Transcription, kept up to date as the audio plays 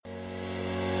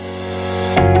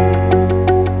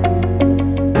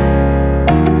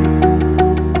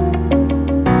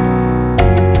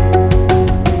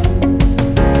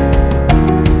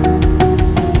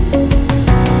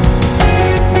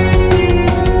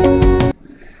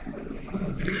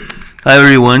Hi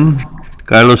everyone,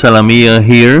 Carlos Alamilla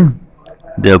here,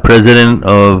 the president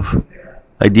of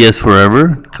Ideas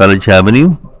Forever, College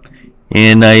Avenue,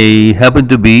 and I happen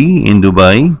to be in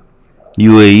Dubai,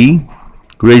 UAE,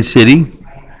 great city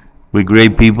with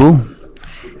great people,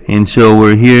 and so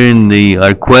we're here in the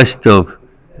our quest of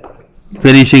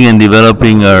finishing and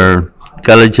developing our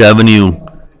College Avenue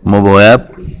mobile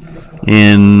app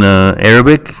in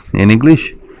Arabic and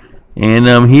English, and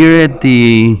I'm here at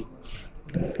the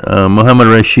Muhammad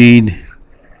Rashid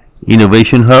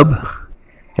Innovation Hub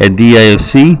at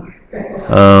DIFC,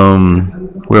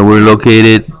 where we're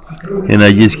located. And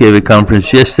I just gave a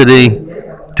conference yesterday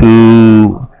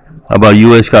to about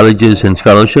U.S. colleges and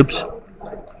scholarships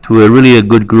to a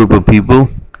good group of people,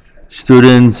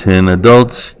 students and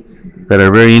adults that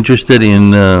are very interested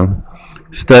in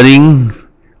studying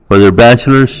for their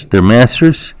bachelor's, their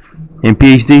master's, and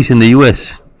PhDs in the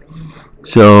U.S.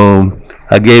 So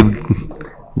I gave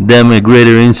them a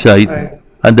greater insight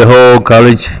on the whole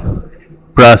college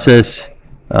process,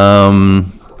 um,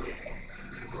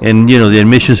 and the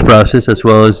admissions process as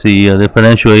well as the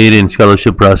financial aid and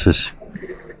scholarship process.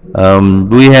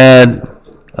 We had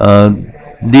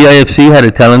DIFC had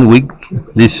a talent week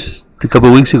this a couple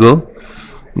of weeks ago,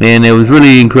 and it was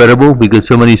really incredible because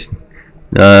so many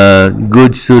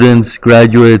good students,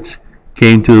 graduates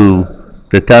came to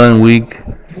the talent week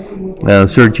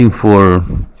searching for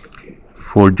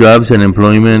jobs and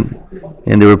employment,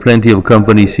 and there were plenty of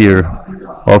companies here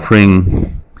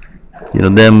offering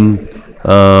them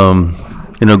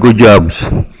good jobs.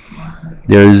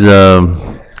 There's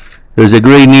there's a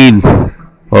great need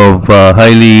of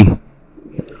highly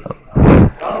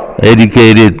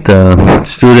educated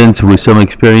students with some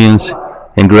experience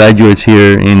and graduates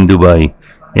here in Dubai,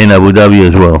 in Abu Dhabi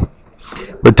as well.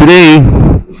 But today,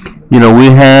 we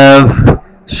have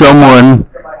someone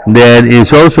that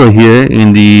is also here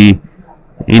in the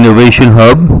Innovation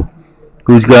Hub,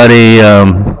 who's got a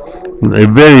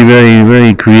very, very,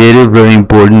 very creative, very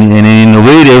important, and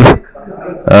innovative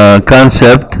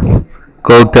concept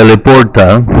called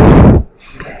Teleporta.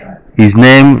 His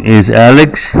name is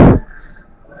Alex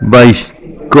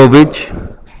Bajkovic,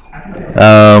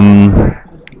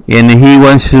 and he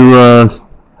wants to.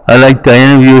 I like to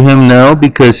interview him now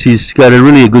because he's got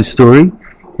a good story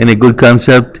and a good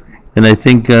concept, and I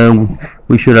think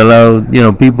we should allow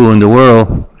people in the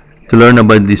world to learn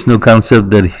about this new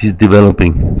concept that he's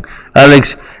developing.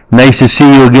 Alex, nice to see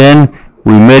you again.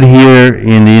 We met here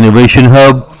in the Innovation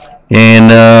Hub,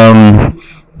 and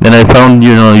I found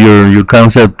your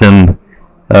concept and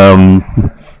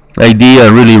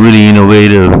idea really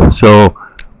innovative. So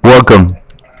welcome.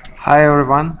 Hi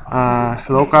everyone.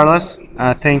 Hello, Carlos.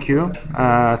 Thank you.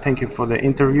 Thank you for the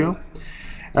interview.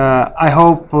 I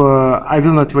hope I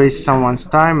will not waste someone's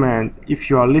time, and if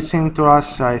you are listening to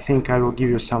us, I think I will give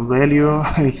you some value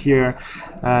here.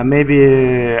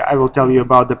 Maybe I will tell you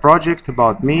about the project,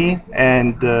 about me,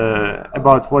 and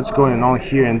about what's going on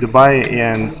here in Dubai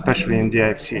and especially in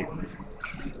DIFC.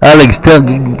 Alex,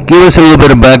 give us a little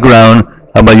bit of background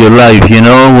about your life.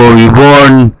 Where were you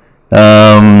born,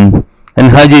 and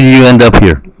how did you end up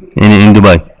here in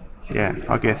Dubai? Yeah,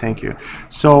 okay, thank you.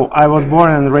 So I was born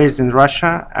and raised in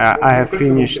Russia. I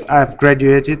have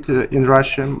graduated in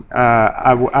Russia.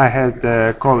 I had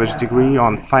a college degree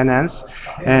on finance,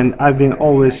 and I've been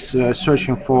always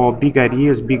searching for big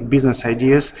ideas, big business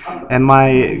ideas. And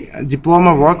my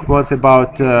diploma work was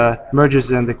about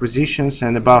mergers and acquisitions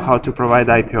and about how to provide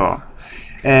IPO.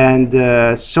 And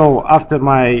so after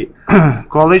my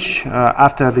college,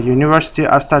 after the university,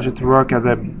 I started to work as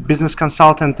a business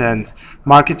consultant and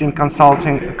marketing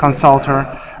consultant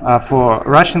for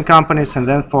Russian companies and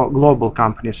then for global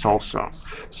companies also.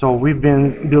 So we've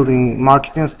been building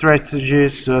marketing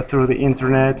strategies through the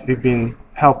internet. We've been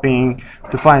helping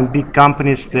to find big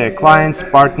companies, their clients,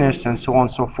 partners, and so on and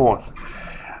so forth.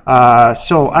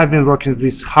 So I've been working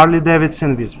with Harley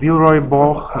Davidson, with Villeroy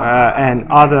Boch, and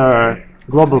other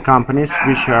global companies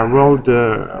which are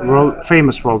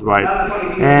famous worldwide.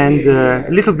 And a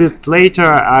little bit later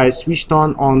I switched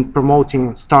on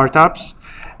promoting startups,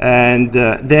 and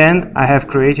then I have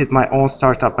created my own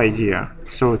startup idea.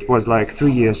 So it was like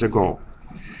 3 years ago.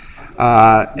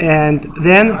 And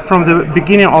then from the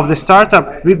beginning of the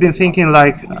startup we've been thinking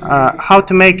like how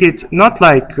to make it not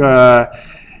like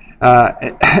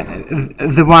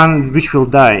the one which will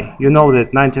die. You know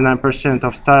that 99%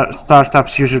 of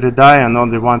startups usually die, and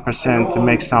only 1%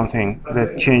 makes something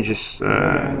that changes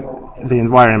the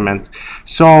environment.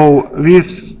 So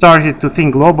we've started to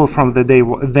think global from the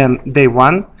day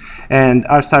one, and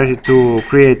I've started to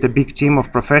create a big team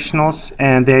of professionals.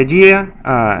 And the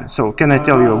idea, so can I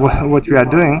tell you what we are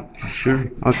doing? Sure.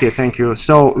 Okay, thank you.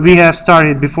 So we have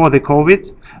started before the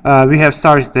COVID. We have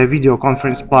started a video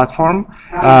conference platform,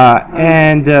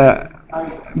 and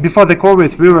before the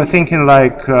COVID, we were thinking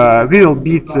like we will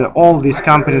beat all these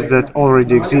companies that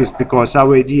already exist because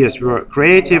our ideas were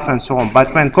creative and so on.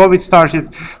 But when COVID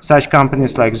started, such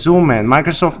companies like Zoom and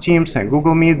Microsoft Teams and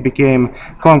Google Meet became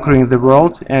conquering the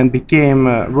world and became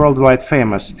worldwide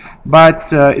famous.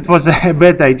 But it was a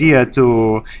bad idea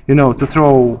to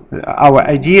throw our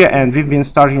idea, and we've been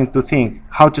starting to think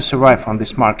how to survive on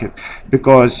this market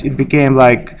because it became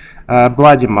like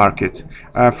bloody market.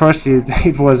 Firstly,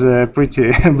 it was a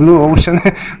pretty blue ocean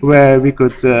where we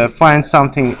could find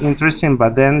something interesting,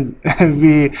 but then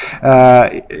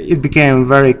it became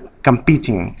very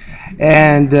competing,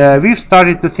 and we've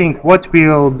started to think what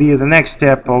will be the next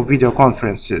step of video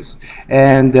conferences,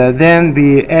 and then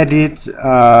we added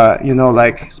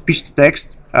like speech to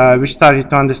text. We started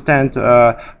to understand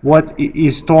what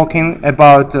is talking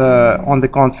about on the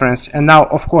conference, and now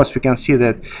of course we can see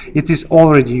that it is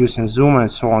already used in Zoom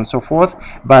and so on and so forth,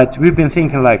 but we've been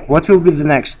thinking like what will be the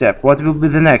next step, where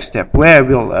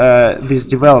will this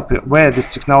develop, where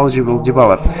this technology will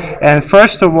develop. And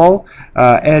first of all,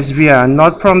 as we are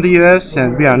not from the US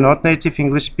and we are not native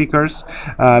English speakers,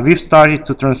 we've started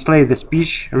to translate the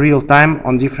speech real time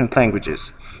on different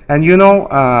languages. And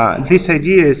this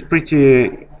idea is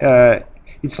pretty,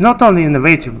 it's not only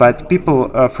innovative, but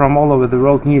people from all over the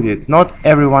world need it. Not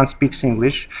everyone speaks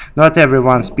English, not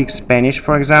everyone speaks Spanish,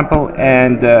 for example,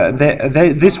 and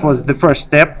this was the first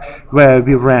step where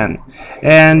we ran.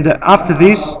 And after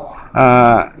this,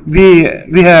 we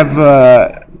have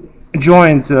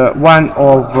joined one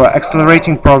of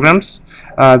accelerating programs,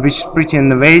 which is pretty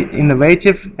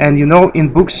innovative. And in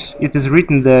books it is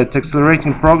written that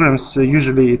accelerating programs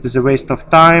usually it is a waste of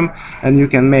time, and you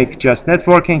can make just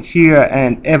networking here,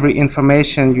 and every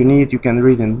information you need you can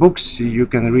read in books, you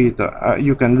can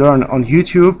learn on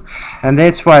YouTube. And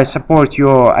that's why I support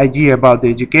your idea about the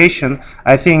education.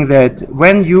 I think that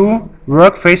when you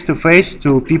work face to face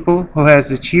to people who has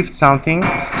achieved something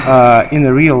in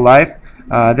a real life,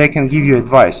 they can give you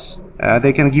advice.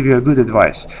 They can give you a good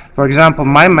advice. For example,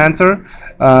 my mentor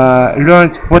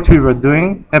learned what we were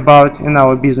doing about in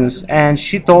our business, and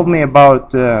she told me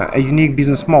about a unique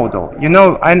business model.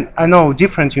 I know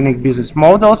different unique business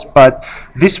models, but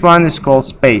this one is called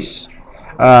space,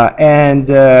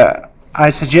 and I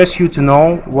suggest you to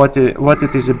know what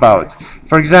it is about.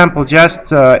 For example,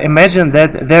 just imagine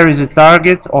that there is a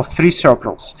target of 3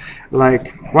 circles,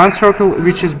 like one circle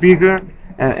which is bigger,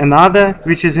 another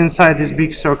which is inside this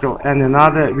big circle, and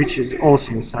another which is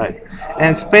also inside.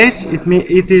 And space,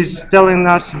 it is telling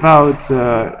us about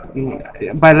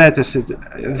by letters.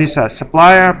 These are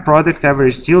supplier, product,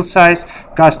 average deal size,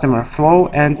 customer flow,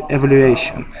 and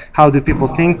evaluation. How do people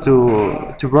think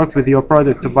to work with your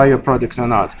product, to buy your product or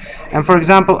not? And for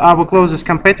example, our closest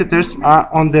competitors are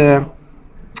on the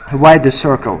wider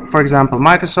circle. For example,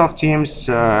 Microsoft Teams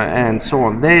and so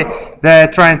on. They're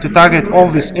trying to target all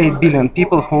these 8 billion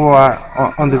people who are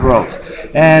on the world,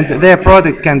 and their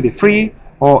product can be free,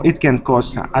 or it can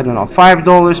cost, I don't know,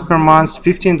 $5 per month,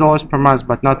 $15 per month,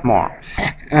 but not more.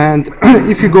 And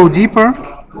if you go deeper,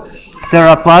 there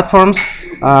are platforms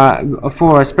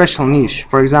for a special niche.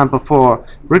 For example, for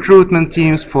recruitment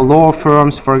teams, for law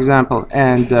firms, for example,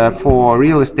 and for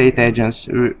real estate agents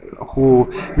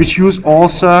which use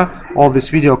also all these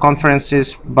video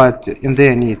conferences, but in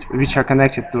their need, which are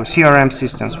connected to CRM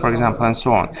systems, for example, and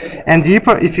so on. And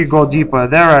deeper, if you go deeper,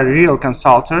 there are real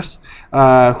consultants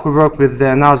who work with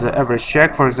another average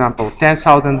check, for example,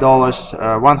 $10,000,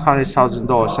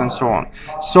 $100,000, and so on.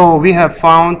 So we have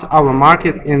found our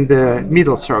market in the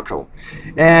middle circle,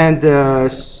 and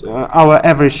our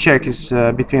average check is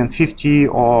between $50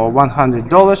 or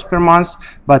 $100 per month.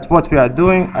 But what we are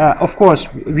doing, of course,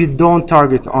 we don't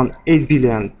target on 8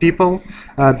 billion people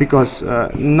because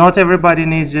not everybody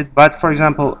needs it. But for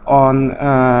example, on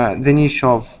the niche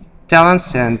of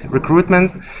talents and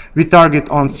recruitment, we target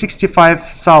on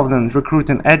 65,000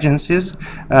 recruiting agencies,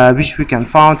 which we can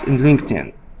find in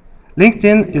LinkedIn.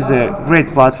 LinkedIn is a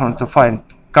great platform to find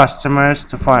customers,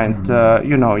 to find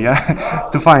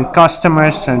to find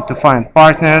customers and to find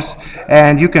partners.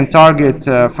 And you can target,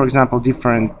 for example,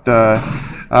 different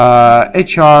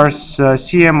HRs,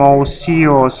 CMOs,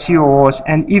 CEOs, COOs,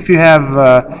 and if you have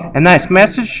a nice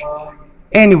message,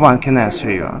 anyone can answer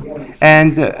you.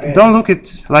 And don't look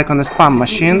at like on a spam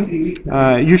machine.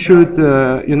 You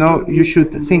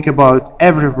should think about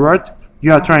every word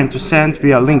you are trying to send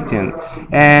via LinkedIn.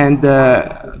 And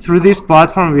through this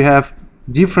platform, we have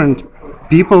different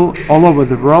people all over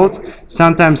the world.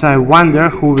 Sometimes I wonder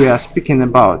who we are speaking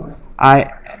about. I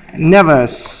never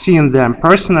seen them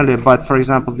personally, but for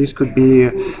example, this could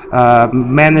be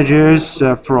managers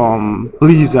from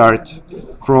Blizzard,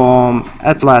 from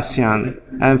Atlassian,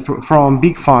 and from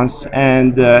big funds.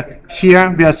 And here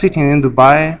we are sitting in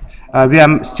Dubai. We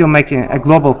are still making a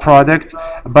global product,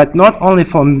 but not only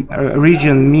for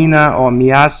region MENA or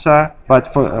Miasa, but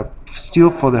for still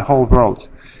for the whole world.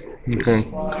 Okay.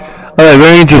 All right,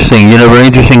 very interesting. Very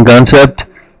interesting concept,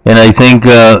 and I think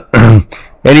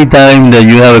anytime that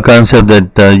you have a concept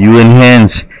that you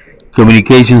enhance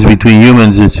communications between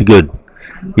humans, it's good.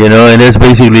 And that's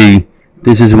basically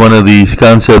this is one of these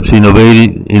concepts,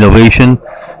 innovation,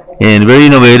 and very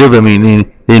innovative. I mean,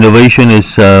 the innovation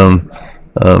is.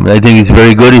 I think it's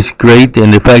very good. It's great,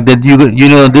 and the fact that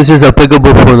this is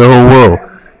applicable for the whole world,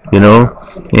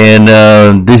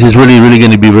 and this is really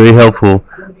going to be very helpful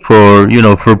for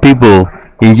people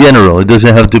in general. It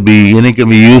doesn't have to be, and it can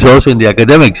be used also in the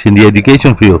academics, in the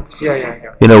education field.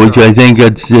 Which I think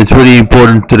it's really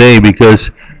important today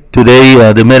because today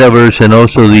the metaverse and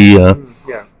also the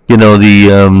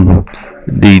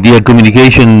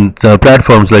communication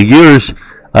platforms like yours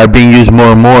are being used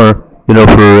more and more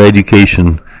for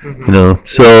education.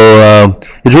 So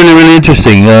it's really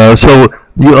interesting. So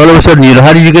you all of a sudden,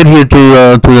 how did you get here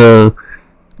to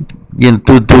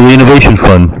the innovation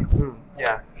fund?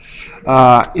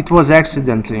 It was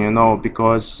accidentally,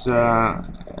 because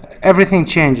everything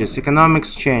changes,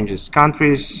 economics changes,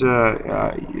 countries.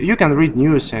 You can read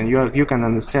news and you can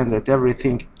understand that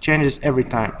everything changes every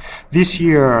time. This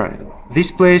year,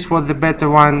 this place was the better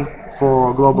one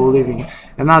for global living.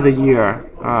 Another year,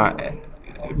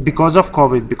 because of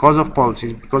COVID, because of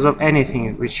politics, because of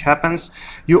anything which happens,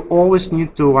 you always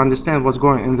need to understand what's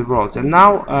going on in the world. And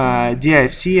now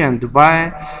DIFC and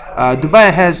Dubai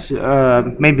has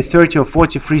maybe 30 or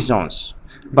 40 free zones.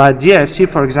 But DIFC,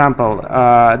 for example,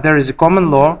 there is a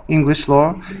common law, English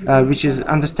law, which is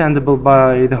understandable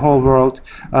by the whole world.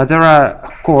 There are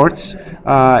courts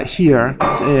here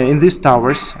in these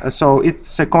towers. So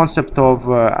it's a concept of,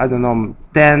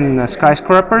 10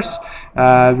 skyscrapers,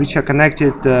 which are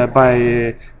connected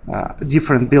by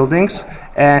different buildings.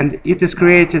 And it is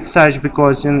created such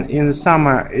because in the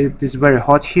summer it is very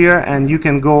hot here, and you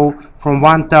can go from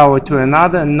one tower to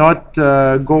another, not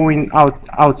going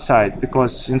outside,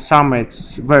 because in summer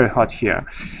it's very hot here.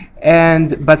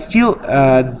 But still,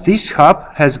 this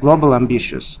hub has global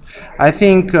ambitions. I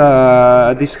think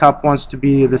this hub wants to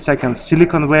be the second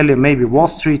Silicon Valley, maybe Wall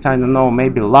Street, I don't know,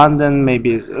 maybe London,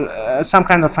 maybe some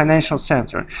kind of financial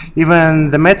center.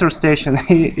 Even the metro station,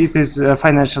 it is a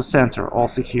financial center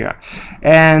also here.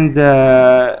 And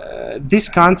this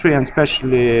country, and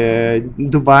especially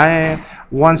Dubai,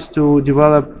 wants to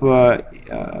develop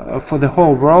for the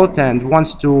whole world and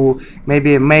wants to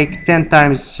maybe make 10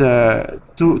 times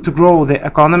to grow the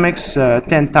economics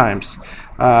 10 times.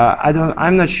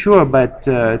 I'm not sure, but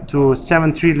to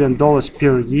 $7 trillion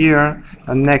per year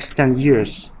next 10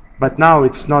 years. But now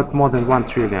it's not more than 1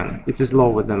 trillion. It is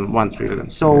lower than 1 trillion.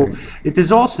 So it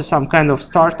is also some kind of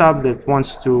startup that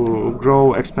wants to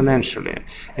grow exponentially.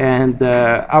 And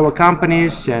our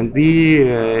companies and we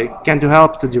can to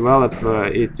help to develop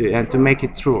it and to make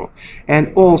it true.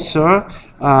 And also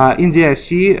in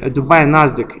DIFC, Dubai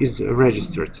Nasdaq is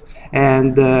registered.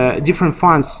 And different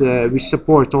funds which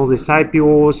support all these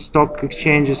IPOs, stock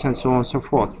exchanges, and so on and so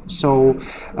forth. So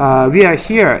we are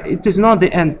here. It is not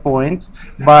the end point,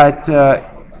 but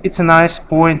it's a nice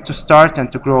point to start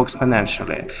and to grow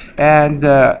exponentially. And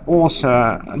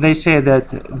also, they say that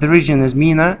the region is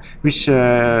MENA, which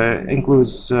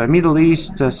includes Middle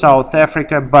East, South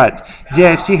Africa, but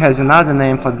DIFC has another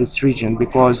name for this region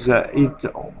because it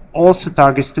also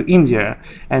targets to India,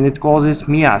 and it calls it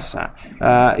Miasa.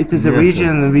 It is a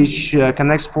region which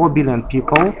connects 4 billion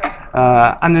people.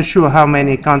 I'm not sure how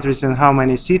many countries and how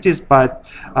many cities, but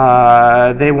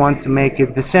they want to make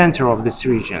it the center of this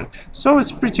region. So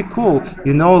it's pretty cool,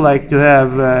 like to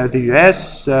have the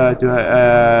US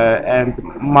and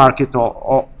market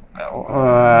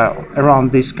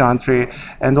around this country,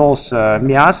 and also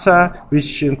MIASA,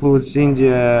 which includes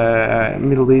India,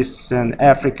 Middle East, and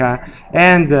Africa,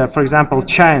 and for example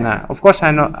China. Of course,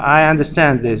 I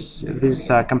understand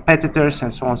these competitors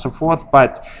and so on and so forth,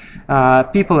 but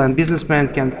people and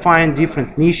businessmen can find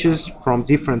different niches from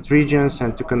different regions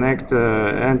and to connect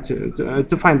and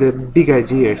to find a big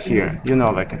idea here. You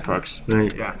know, like it works.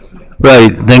 Right. Yeah.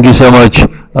 Right. Thank you so much.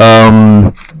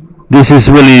 This is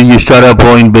really your startup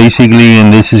point, basically,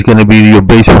 and this is going to be your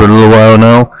base for a little while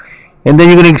now. And then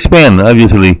you're going to expand,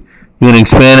 obviously. You're going to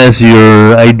expand as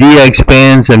your idea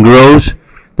expands and grows.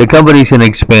 The company's going to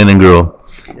expand and grow.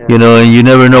 You know, and you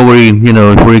never know where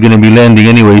where you're going to be landing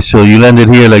anyway. So you landed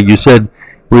here, like you said,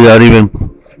 without even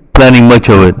planning much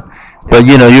of it. But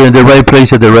you know, you're in the right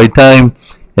place at the right time.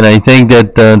 And I think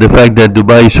that the fact that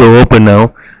Dubai is so open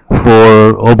now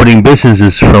for opening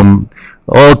businesses from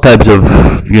all types of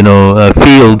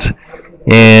fields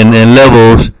and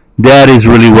levels, that is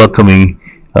really welcoming.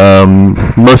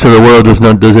 Most of the world does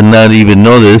not even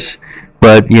know this,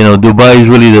 but you know, Dubai is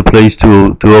really the place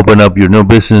to open up your new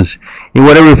business in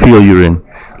whatever field you're in.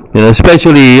 You know,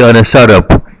 especially on a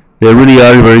startup, they really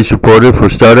are very supportive for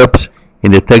startups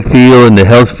in the tech field, in the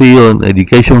health field, in the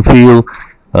education field.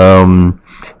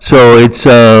 So it's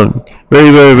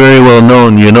very, very, very well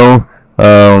known. You know,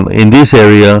 in this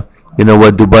area, you know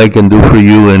what Dubai can do for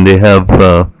you, and they have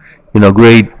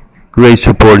great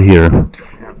support here.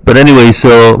 But anyway,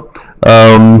 so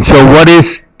what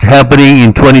is happening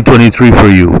in 2023 for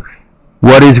you?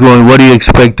 What do you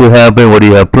expect to happen? What do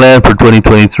you have planned for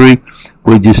 2023?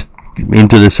 We just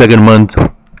into the second month.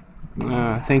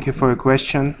 Thank you for your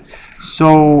question.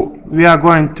 So we are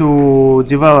going to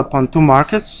develop on two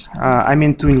markets.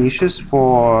 Two niches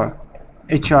for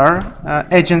HR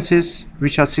agencies,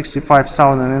 which are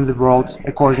 65,000 in the world,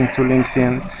 according to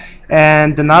LinkedIn.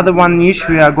 And another one niche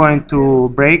we are going to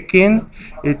break in,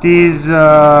 it is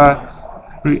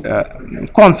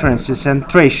conferences and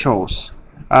trade shows.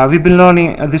 We've been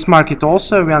learning this market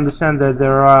also. We understand that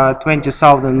there are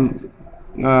 20,000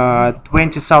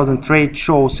 trade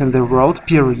shows in the world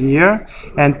per year,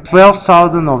 and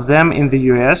 12,000 of them in the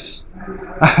US.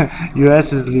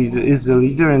 US is the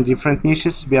leader in different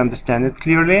niches. We understand it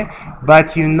clearly,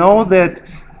 but you know that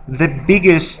the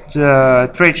biggest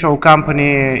trade show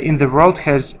company in the world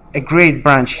has a great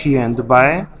branch here in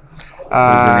Dubai.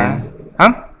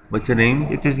 What's the name?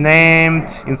 It is named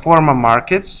Informa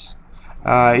Markets.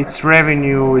 Its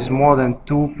revenue is more than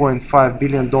 $2.5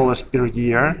 billion per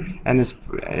year, and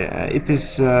it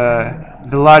is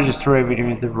the largest revenue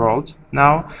in the world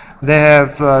now. They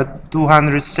have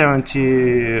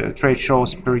 270 trade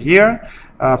shows per year.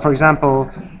 For example,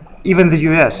 even the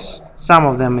US, some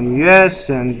of them in the US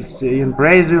and in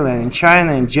Brazil and in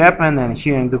China and Japan and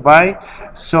here in Dubai.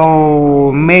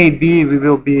 So maybe we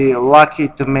will be lucky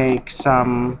to make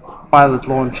some pilot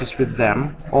launches with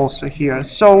them also here.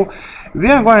 So we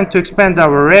are going to expand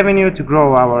our revenue, to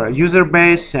grow our user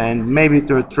base, and maybe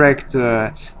to attract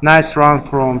a nice round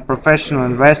from professional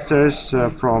investors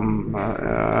from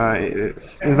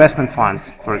investment fund,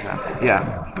 for example. Yeah.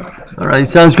 All right,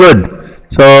 sounds good.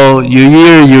 So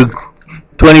your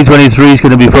 2023 is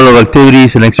going to be full of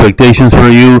activities and expectations for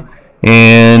you,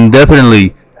 and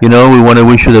definitely, you know, we want to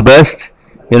wish you the best.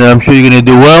 You know, I'm sure you're going to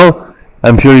do well.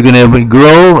 I'm sure you're going to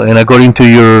grow, and according to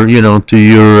your, to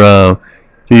your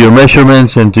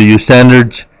measurements and to your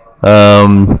standards,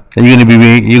 and you're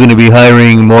going to be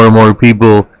hiring more and more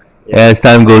people as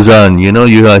time goes on. You know,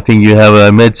 I think you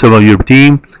have met some of your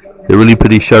team. They're really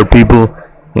pretty sharp people,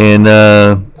 and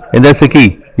that's the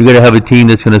key. You got to have a team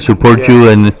that's going to support you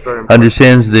and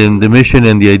understands the mission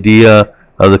and the idea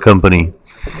of the company.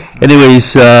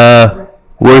 Anyways,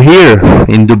 we're here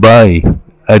in Dubai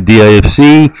at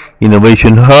DIFC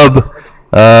Innovation Hub,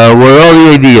 where all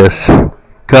the ideas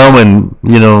come, and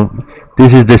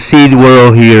this is the seed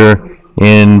world here,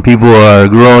 and people are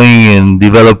growing and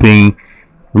developing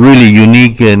really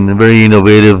unique and very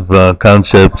innovative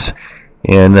concepts.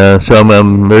 And so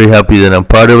I'm very happy that I'm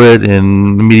part of it,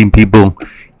 and meeting people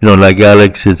like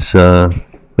Alex, it's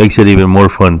makes it even more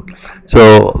fun.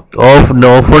 So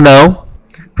for now,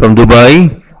 from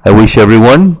Dubai, I wish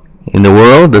everyone in the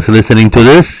world that's listening to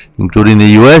this, including the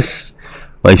US,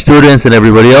 my students and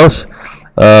everybody else,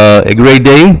 a great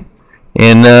day,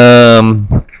 and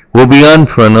we'll be on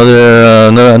for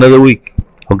another week.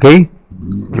 Okay?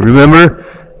 Remember,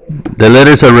 the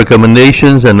letters of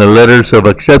recommendations and the letters of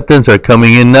acceptance are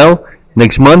coming in now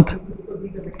next month.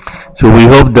 So we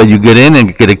hope that you get in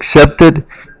and get accepted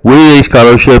with a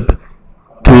scholarship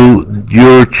to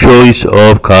your choice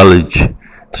of college.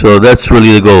 So that's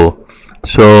really the goal.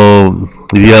 So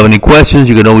if you have any questions,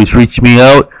 you can always reach me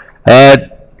out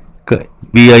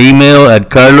via email at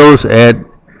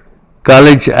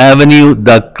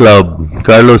carlos@collegeavenue.club.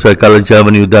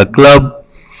 Carlos@collegeavenue.club.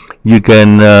 You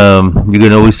can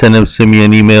always send me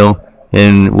an email,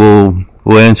 and we'll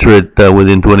answer it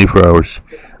within 24 hours.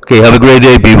 Okay, have a great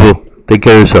day, people. Take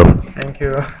care of yourself. Thank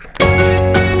you.